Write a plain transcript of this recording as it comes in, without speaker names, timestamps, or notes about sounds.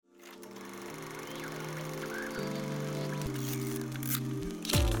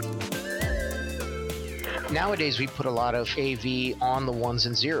Nowadays, we put a lot of AV on the ones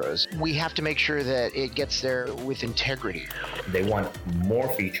and zeros. We have to make sure that it gets there with integrity. They want more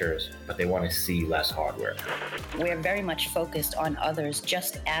features, but they want to see less hardware. We're very much focused on others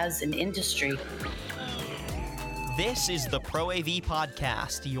just as an industry. This is the Pro AV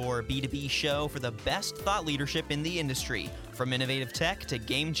Podcast, your B2B show for the best thought leadership in the industry, from innovative tech to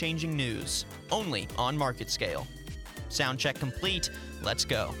game-changing news, only on Market Scale. Sound check complete, let's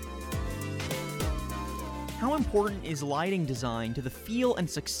go. How important is lighting design to the feel and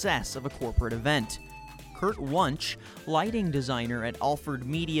success of a corporate event? Kurt Wunsch, lighting designer at Alford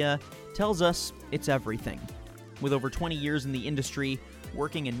Media, tells us it's everything. With over 20 years in the industry,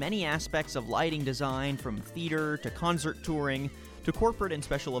 working in many aspects of lighting design, from theater to concert touring to corporate and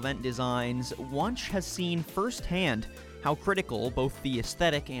special event designs, Wunsch has seen firsthand how critical both the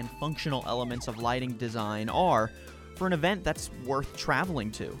aesthetic and functional elements of lighting design are for an event that's worth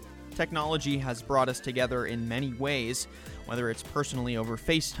traveling to. Technology has brought us together in many ways. Whether it's personally over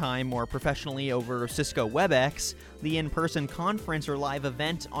FaceTime or professionally over Cisco WebEx, the in-person conference or live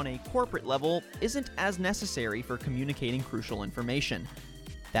event on a corporate level isn't as necessary for communicating crucial information.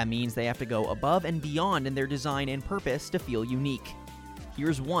 That means they have to go above and beyond in their design and purpose to feel unique.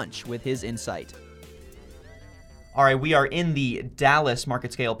 Here's Wunsch with his insight. All right, we are in the Dallas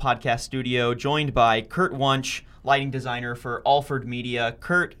Market Scale podcast studio, joined by Kurt Wunsch, lighting designer for Alford Media.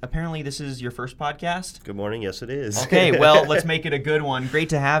 Kurt, apparently this is your first podcast? Good morning. Yes, it is. Okay, well, let's make it a good one. Great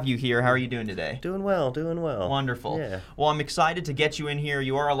to have you here. How are you doing today? Doing well. Wonderful. Yeah. Well, I'm excited to get you in here.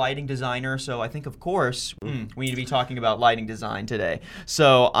 You are a lighting designer, so I think, of course, we need to be talking about lighting design today.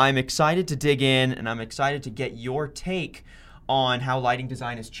 So I'm excited to dig in, and I'm excited to get your take on how lighting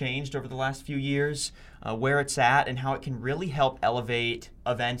design has changed over the last few years, where it's at, and how it can really help elevate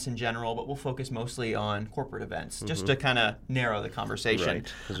events in general, but we'll focus mostly on corporate events, just to kind of narrow the conversation.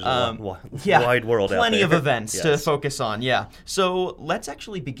 Right, because there's a wide world out there. Plenty of events Yes. to focus on, yeah. So let's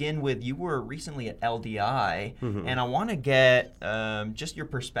actually begin with, you were recently at LDI, and I want to get just your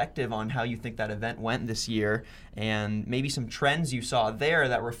perspective on how you think that event went this year, and maybe some trends you saw there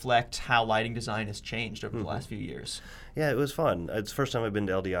that reflect how lighting design has changed over the last few years. Yeah, it was fun. It's the first time I've been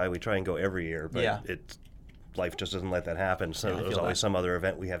to LDI. We try and go every year, but Yeah. life just doesn't let that happen. So Yeah, I there's feel always that. some other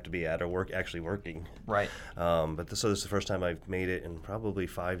event we have to be at or actually working. Right. So this is the first time I've made it in probably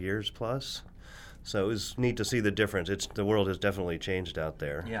 5 years plus. So it was neat to see the difference. The world has definitely changed out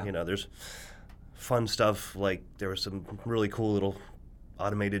there. Yeah. You know, there's fun stuff, like there were some really cool little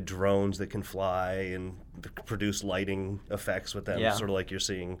automated drones that can fly and produce lighting effects with them, Yeah. sort of like you're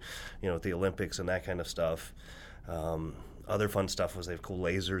seeing, at the Olympics and that kind of stuff. Other fun stuff was they have cool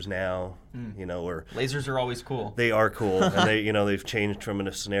lasers now, or Lasers are always cool. they are cool, and they've changed from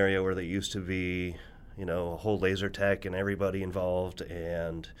a scenario where they used to be, a whole laser tech and everybody involved,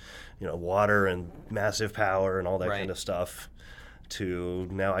 and water and massive power and all that Right. kind of stuff, to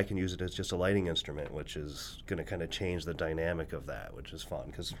now I can use it as just a lighting instrument, which is going to kind of change the dynamic of that, which is fun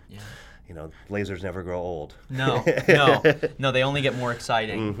because lasers never grow old. No, they only get more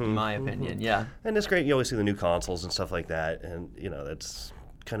exciting, in my opinion, yeah. And it's great. You always see the new consoles and stuff like that, and that's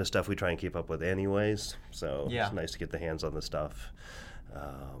kind of stuff we try and keep up with anyways. So Yeah. It's nice to get the hands on the stuff.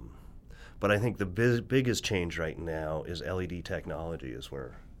 But I think the biggest change right now is LED technology is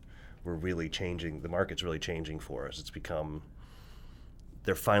where we're really changing. The market's really changing for us.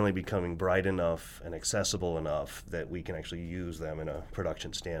 They're finally becoming bright enough and accessible enough that we can actually use them in a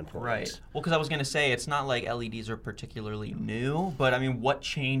production standpoint. Right. Well, because I was going to say, it's not like LEDs are particularly new, but I mean, what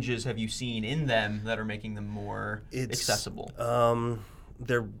changes have you seen in them that are making them more accessible?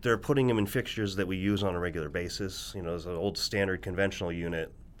 They're putting them in fixtures that we use on a regular basis. There's an old standard conventional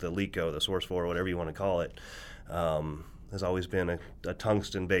unit, the LECO, the Source 4, whatever you want to call it, has always been a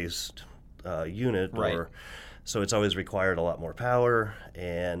tungsten-based unit. Right. So it's always required a lot more power,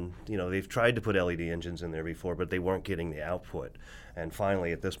 and they've tried to put LED engines in there before, but they weren't getting the output. And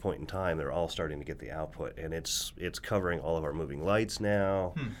finally, at this point in time, they're all starting to get the output, and it's covering all of our moving lights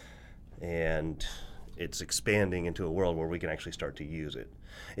now, and it's expanding into a world where we can actually start to use it.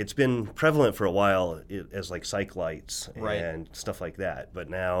 It's been prevalent for a while as like cyc lights and stuff like that, but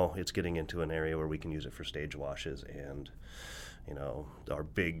now it's getting into an area where we can use it for stage washes and our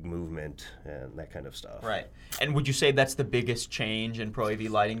big movement and that kind of stuff. Right. And would you say that's the biggest change in Pro AV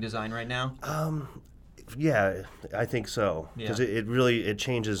lighting design right now? Yeah, I think so. Because it really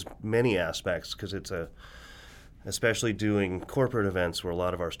changes many aspects, because especially doing corporate events where a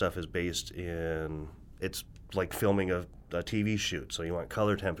lot of our stuff is based in, it's like filming a TV shoot. So you want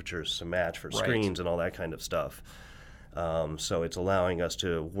color temperatures to match for screens and all that kind of stuff. So it's allowing us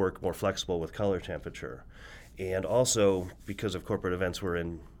to work more flexible with color temperature. And also, because of corporate events, we're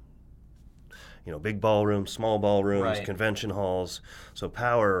in big ballrooms, small ballrooms, Right. convention halls. So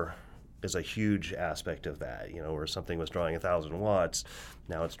power is a huge aspect of that. Where something was drawing 1,000 watts,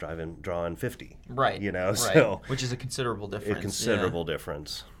 now it's drawing 50. Right. Right. So which is a considerable difference. a considerable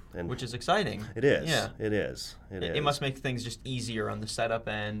difference. And Which is exciting. it is. Yeah. It is. It must make things just easier on the setup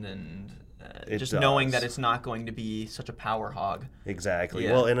end, and It just knowing does. that it's not going to be such a power hog. Exactly.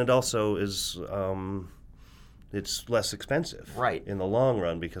 Yeah. Well, and it also is, it's less expensive Right. in the long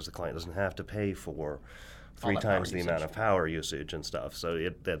run because the client doesn't have to pay for three that power times the amount usage. of power usage and stuff. So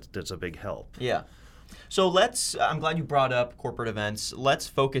that's a big help. Yeah. So I'm glad you brought up corporate events. Let's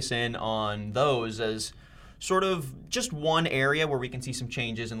focus in on those as sort of just one area where we can see some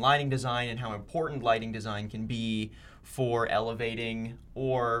changes in lighting design and how important lighting design can be for elevating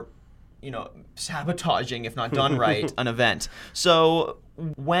or, sabotaging, if not done right, an event. So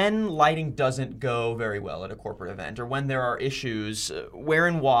when lighting doesn't go very well at a corporate event, or when there are issues, where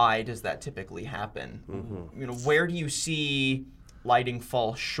and why does that typically happen? Where do you see lighting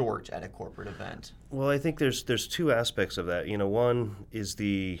fall short at a corporate event? Well, I think there's two aspects of that. One is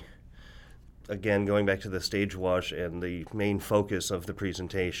again, going back to the stage wash and the main focus of the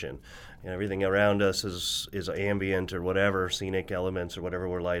presentation. Everything around us is ambient or whatever, scenic elements or whatever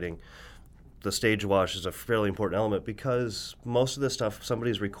we're lighting. The stage wash is a fairly important element because most of the stuff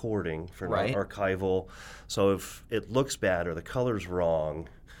somebody's recording for Right. archival. So if it looks bad or the color's wrong,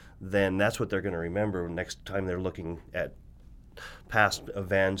 then that's what they're going to remember next time they're looking at past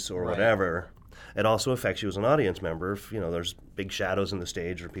events or Right. whatever. It also affects you as an audience member if there's big shadows in the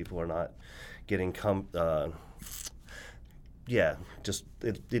stage or people are not getting just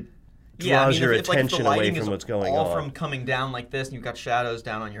it draws your if the attention away lighting from is what's going all on. from coming down like this and you've got shadows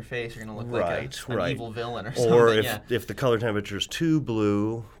down on your face, you're going to look like an Right. evil villain or something. Or yeah. if the color temperature is too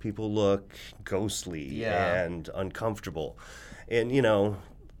blue, people look ghostly Yeah. and uncomfortable. And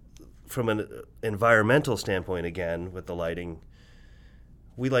from an environmental standpoint, again with the lighting,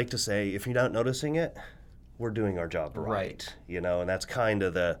 we like to say if you're not noticing it, we're doing our job right. And that's kind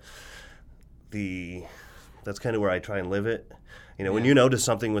of that's kind of where I try and live it. When you notice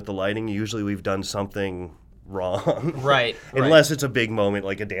something with the lighting, usually we've done something wrong. Right. Unless it's a big moment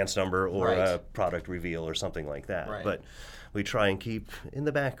like a dance number or Right. a product reveal or something like that. Right. But we try and keep in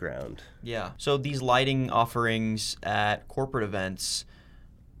the background. Yeah. So these lighting offerings at corporate events,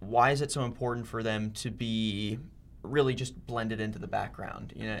 why is it so important for them to be really just blended into the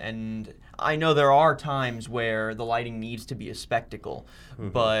background? And I know there are times where the lighting needs to be a spectacle,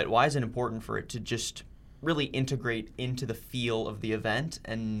 but why is it important for it to just really integrate into the feel of the event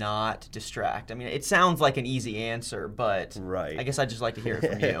and not distract? I mean, it sounds like an easy answer, but Right. I guess I'd just like to hear it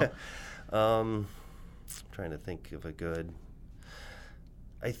from you. Trying to think of a good.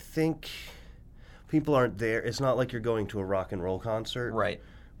 I think people aren't there. It's not like you're going to a rock and roll concert. Right.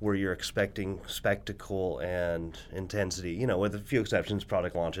 Where you're expecting spectacle and intensity, with a few exceptions,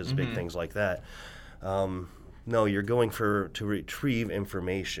 product launches, big things like that. No, you're going to retrieve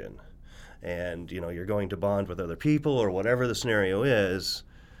information. And, you're going to bond with other people or whatever the scenario is.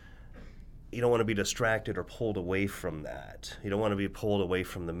 You don't want to be distracted or pulled away from that. You don't want to be pulled away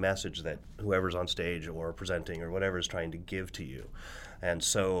from the message that whoever's on stage or presenting or whatever is trying to give to you. And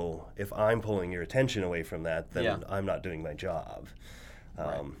so if I'm pulling your attention away from that, then I'm not doing my job.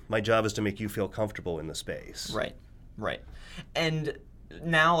 My job is to make you feel comfortable in the space. Right. And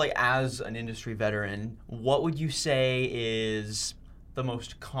now, as an industry veteran, what would you say is the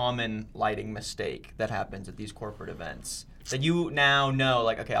most common lighting mistake that happens at these corporate events that you now know,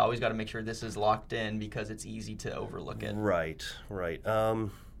 okay, I always got to make sure this is locked in because it's easy to overlook it? Right.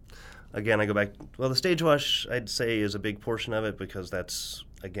 Again, I go back, the stage wash, I'd say, is a big portion of it because that's,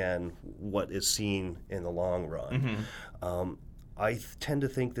 again, what is seen in the long run. I tend to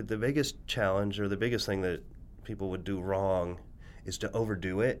think that the biggest challenge or the biggest thing that people would do wrong is to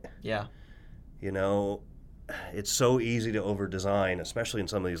overdo it. Yeah. It's so easy to over-design, especially in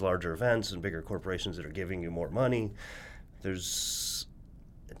some of these larger events and bigger corporations that are giving you more money. Just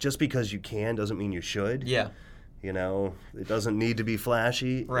because you can doesn't mean you should. Yeah. It doesn't need to be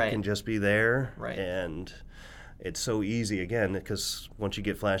flashy. Right. It can just be there. Right. And it's so easy, again, because once you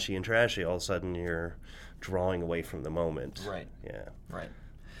get flashy and trashy, all of a sudden you're drawing away from the moment. Right. Yeah. Right.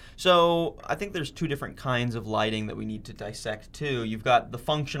 So I think there's two different kinds of lighting that we need to dissect too. You've got the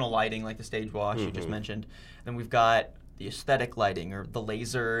functional lighting, like the stage wash you just mentioned. Then we've got the aesthetic lighting, or the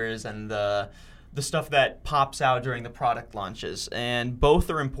lasers and the stuff that pops out during the product launches. And both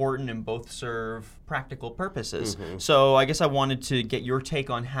are important and both serve practical purposes. So I guess I wanted to get your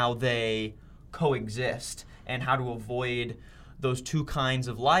take on how they coexist and how to avoid those two kinds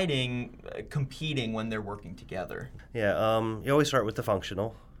of lighting competing when they're working together. Yeah, you always start with the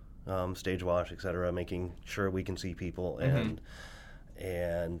functional. stage wash, etc., making sure we can see people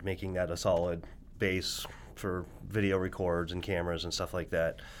and making that a solid base for video records and cameras and stuff like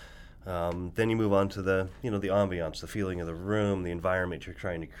that. Then you move on to the the ambiance, the feeling of the room, the environment you're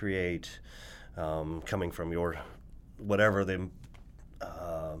trying to create, coming from your whatever the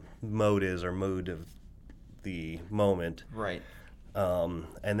mode is or mood of the moment. Right.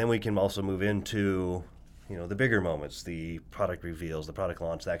 And then we can also move into the bigger moments, the product reveals, the product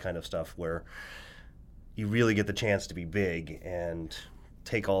launch, that kind of stuff, where you really get the chance to be big and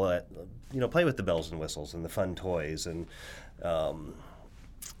take all that, play with the bells and whistles and the fun toys, and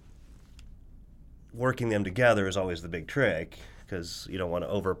working them together is always the big trick, because you don't want to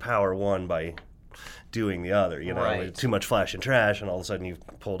overpower one by doing the other. Right. Too much flash and trash, and all of a sudden you've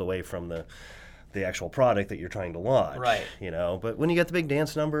pulled away from the actual product that you're trying to launch. Right. But when you get the big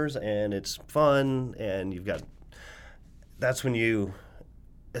dance numbers and it's fun, and that's when you,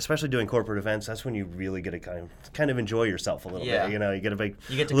 especially doing corporate events, that's when you really get to kind of enjoy yourself a little bit. You get to make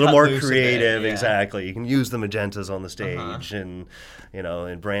a little more creative. Exactly. You can use the magentas on the stage and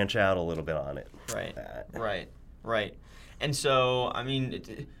and branch out a little bit on it. Right. And so, I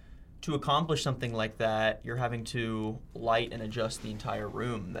mean, to accomplish something like that, you're having to light and adjust the entire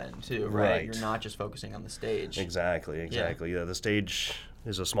room then too, right? You're not just focusing on the stage. Exactly. Yeah, the stage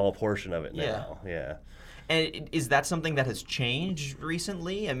is a small portion of it now. Yeah. And is that something that has changed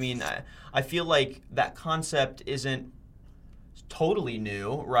recently? I mean, I feel like that concept isn't totally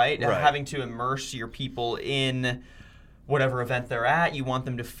new, right? Having to immerse your people in whatever event they're at, you want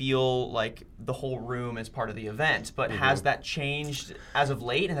them to feel like the whole room is part of the event. But has that changed as of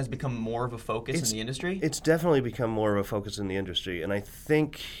late and has become more of a focus in the industry? It's definitely become more of a focus in the industry, and I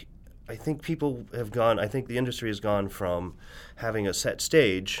think people have gone. I think the industry has gone from having a set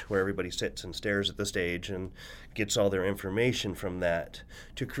stage where everybody sits and stares at the stage and gets all their information from that,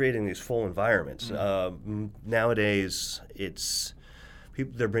 to creating these full environments. Nowadays,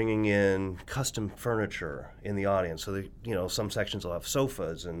 they're bringing in custom furniture in the audience. So some sections will have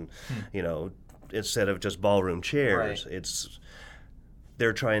sofas, and instead of just ballroom chairs,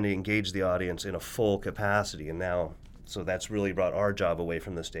 they're trying to engage the audience in a full capacity. And now, so that's really brought our job away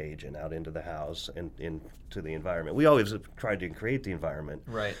from the stage and out into the house and into the environment. We always have tried to create the environment,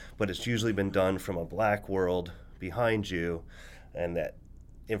 but it's usually been done from a black world behind you, and that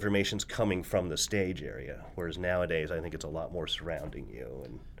information's coming from the stage area, whereas nowadays I think it's a lot more surrounding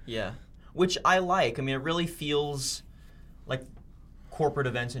you. Which I like. I mean, it really feels like corporate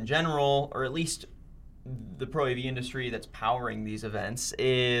events in general, or at least the Pro AV industry that's powering these events,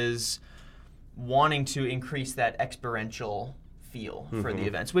 is wanting to increase that experiential feel for the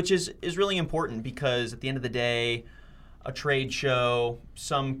events, which is really important, because at the end of the day, a trade show,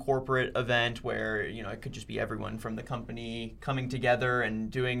 some corporate event where it could just be everyone from the company coming together and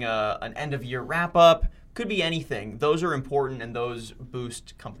doing an end-of-year wrap-up, could be anything. Those are important, and those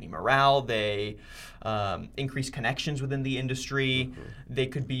boost company morale. They increase connections within the industry. They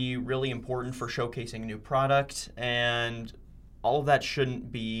could be really important for showcasing a new product, and all of that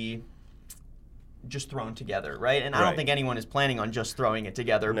shouldn't be just thrown together, right? And I don't think anyone is planning on just throwing it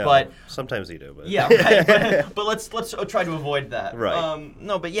together. No, but sometimes you do. But. Yeah, right. but let's try to avoid that. Right.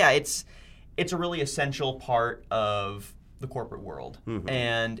 But yeah, it's a really essential part of the corporate world,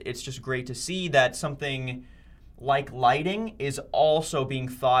 and it's just great to see that something like lighting is also being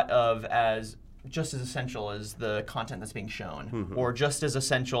thought of as just as essential as the content that's being shown, or just as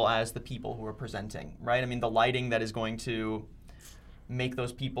essential as the people who are presenting, right? I mean, the lighting that is going to make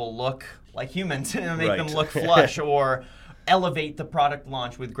those people look like humans and make them look flush, or elevate the product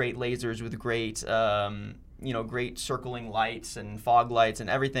launch with great lasers, with great great circling lights and fog lights and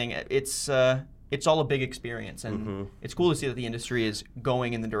everything. It's all a big experience, and it's cool to see that the industry is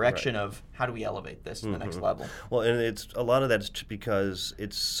going in the direction of how do we elevate this to the next level. Well, and it's a lot of that is because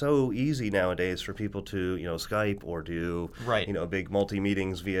it's so easy nowadays for people to Skype or do big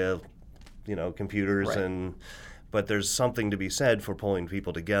multi-meetings via computers But there's something to be said for pulling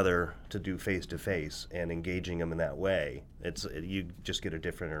people together to do face-to-face and engaging them in that way. You just get a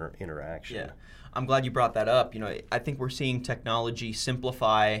different interaction. Yeah, I'm glad you brought that up. I think we're seeing technology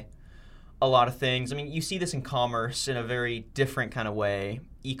simplify a lot of things. I mean, you see this in commerce in a very different kind of way.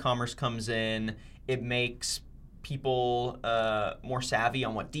 E-commerce comes in, it makes people more savvy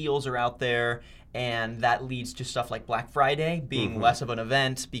on what deals are out there, and that leads to stuff like Black Friday being less of an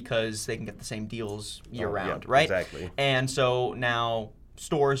event because they can get the same deals year-round, right? Exactly. And so now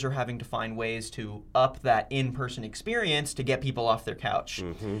stores are having to find ways to up that in-person experience to get people off their couch.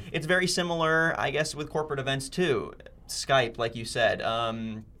 It's very similar, I guess, with corporate events too. Skype, like you said.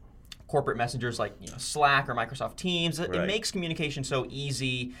 corporate messengers like Slack or Microsoft Teams. It makes communication so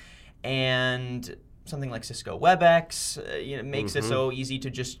easy, and something like Cisco WebEx makes it so easy to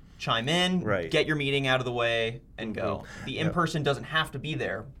just chime in, get your meeting out of the way, and go. The in-person doesn't have to be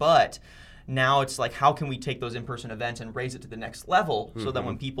there, but now it's like, how can we take those in-person events and raise it to the next level so that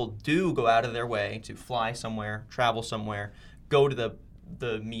when people do go out of their way to fly somewhere, travel somewhere, go to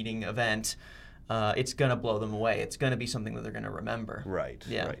the meeting event, it's going to blow them away. It's going to be something that they're going to remember. Right,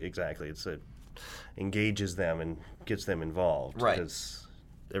 exactly. It engages them and gets them involved. Because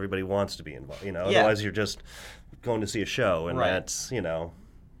everybody wants to be involved. Otherwise you're just going to see a show, and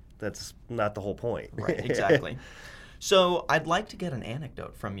that's not the whole point. Right, exactly. So I'd like to get an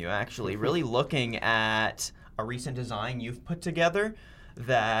anecdote from you, actually, really looking at a recent design you've put together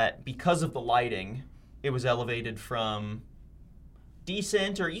that, because of the lighting, it was elevated from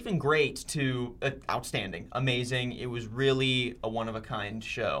decent or even great to outstanding, amazing. It was really a one-of-a-kind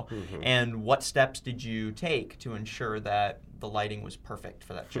show. And what steps did you take to ensure that the lighting was perfect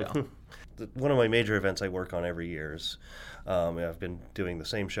for that show? One of my major events I work on every year is, I've been doing the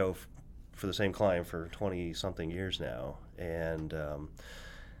same show for the same client for 20-something years now, and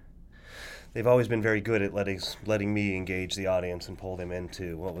they've always been very good at letting me engage the audience and pull them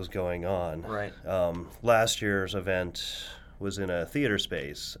into what was going on. Last year's event was in a theater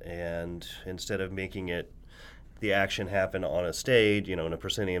space, and instead of making the action happen on a stage, in a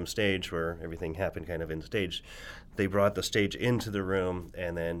proscenium stage where everything happened kind of in stage, they brought the stage into the room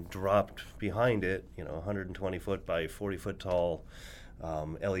and then dropped behind it, 120 foot by 40 foot tall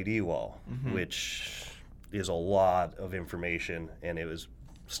LED wall, which is a lot of information, and it was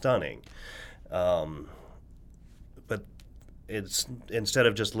stunning. But instead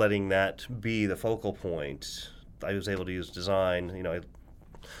of just letting that be the focal point, I was able to use design,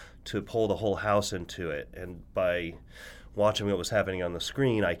 to pull the whole house into it. And by watching what was happening on the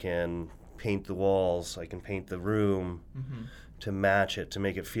screen, I can paint the walls, I can paint the room to match it, to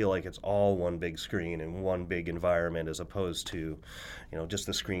make it feel like it's all one big screen and one big environment, as opposed to, just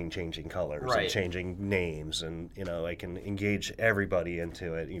the screen changing colors and changing names. And, I can engage everybody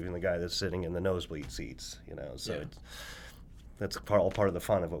into it, even the guy that's sitting in the nosebleed seats, so that's all part of the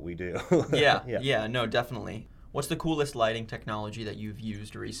fun of what we do. No, definitely. What's the coolest lighting technology that you've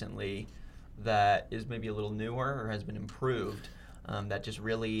used recently that is maybe a little newer or has been improved, that just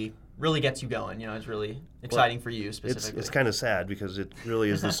really gets you going? It's really exciting for you specifically. It's kind of sad, because it really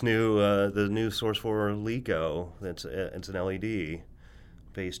is this new the new Source 4 LEGO. It's an LED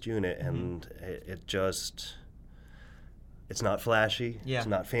based unit, and it's not flashy. It's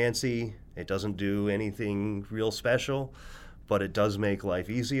not fancy. It doesn't do anything real special. But it does make life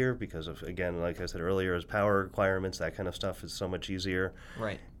easier because of, again, like I said earlier, as power requirements, that kind of stuff is so much easier.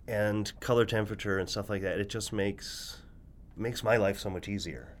 And color temperature and stuff like that, it just makes my life so much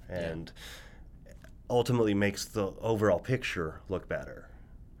easier, and ultimately makes the overall picture look better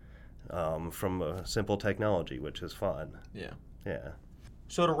from a simple technology, which is fun.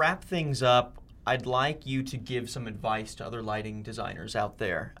 So to wrap things up, I'd like you to give some advice to other lighting designers out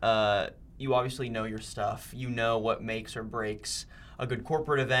there. You obviously know your stuff. You know what makes or breaks a good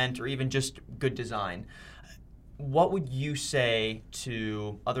corporate event, or even just good design. What would you say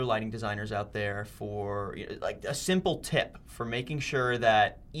to other lighting designers out there for like a simple tip for making sure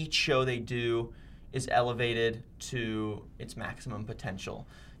that each show they do is elevated to its maximum potential?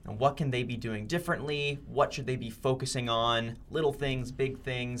 What can they be doing differently? What should they be focusing on? Little things, big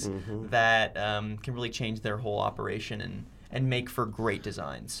things that can really change their whole operation and make for great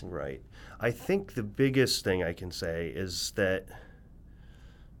designs. Right. I think the biggest thing I can say is that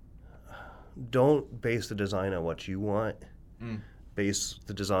don't base the design on what you want. Base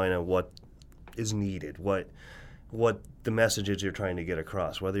the design on what is needed, what the messages you're trying to get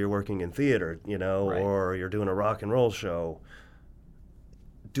across. Whether you're working in theater, or you're doing a rock and roll show,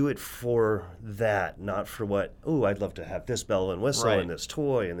 do it for that, not for what, I'd love to have this bell and whistle and this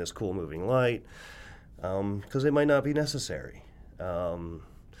toy and this cool moving light, because it might not be necessary.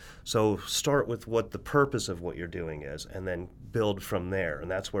 So start with what the purpose of what you're doing is, and then build from there, and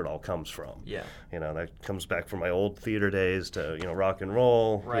that's where it all comes from. That comes back from my old theater days to, rock and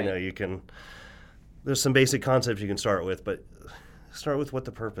roll. There's some basic concepts you can start with, but start with what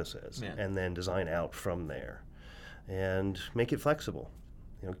the purpose is, and then design out from there, and make it flexible.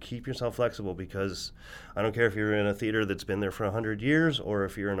 Keep yourself flexible, because I don't care if you're in a theater that's been there for 100 years or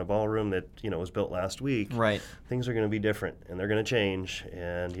if you're in a ballroom that, was built last week. Things are going to be different, and they're going to change,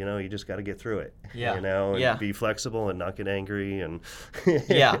 and, you just got to get through it. And be flexible and not get angry. And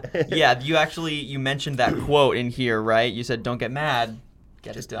You mentioned that quote in here, right? You said, don't get mad,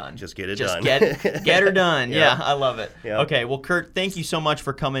 Get it done. Just get it just done. Get her done. Yeah, I love it. Yeah. Okay, well, Kurt, thank you so much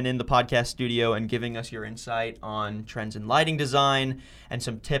for coming in the podcast studio and giving us your insight on trends in lighting design and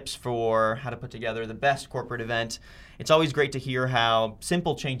some tips for how to put together the best corporate event. It's always great to hear how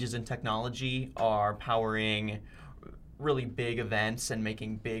simple changes in technology are powering really big events and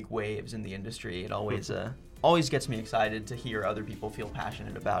making big waves in the industry. It always gets me excited to hear other people feel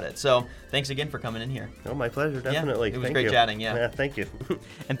passionate about it. So thanks again for coming in here. Oh, my pleasure, definitely. Yeah, it was Thank great you. chatting, yeah. Yeah, thank you.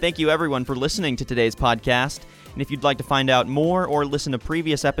 And thank you everyone for listening to today's podcast. And if you'd like to find out more or listen to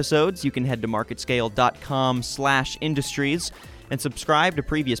previous episodes, you can head to marketscale.com/industries and subscribe to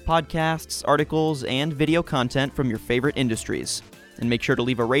previous podcasts, articles, and video content from your favorite industries. And make sure to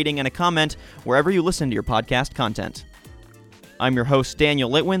leave a rating and a comment wherever you listen to your podcast content. I'm your host, Daniel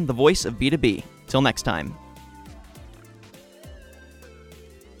Litwin, the voice of B2B. Till next time.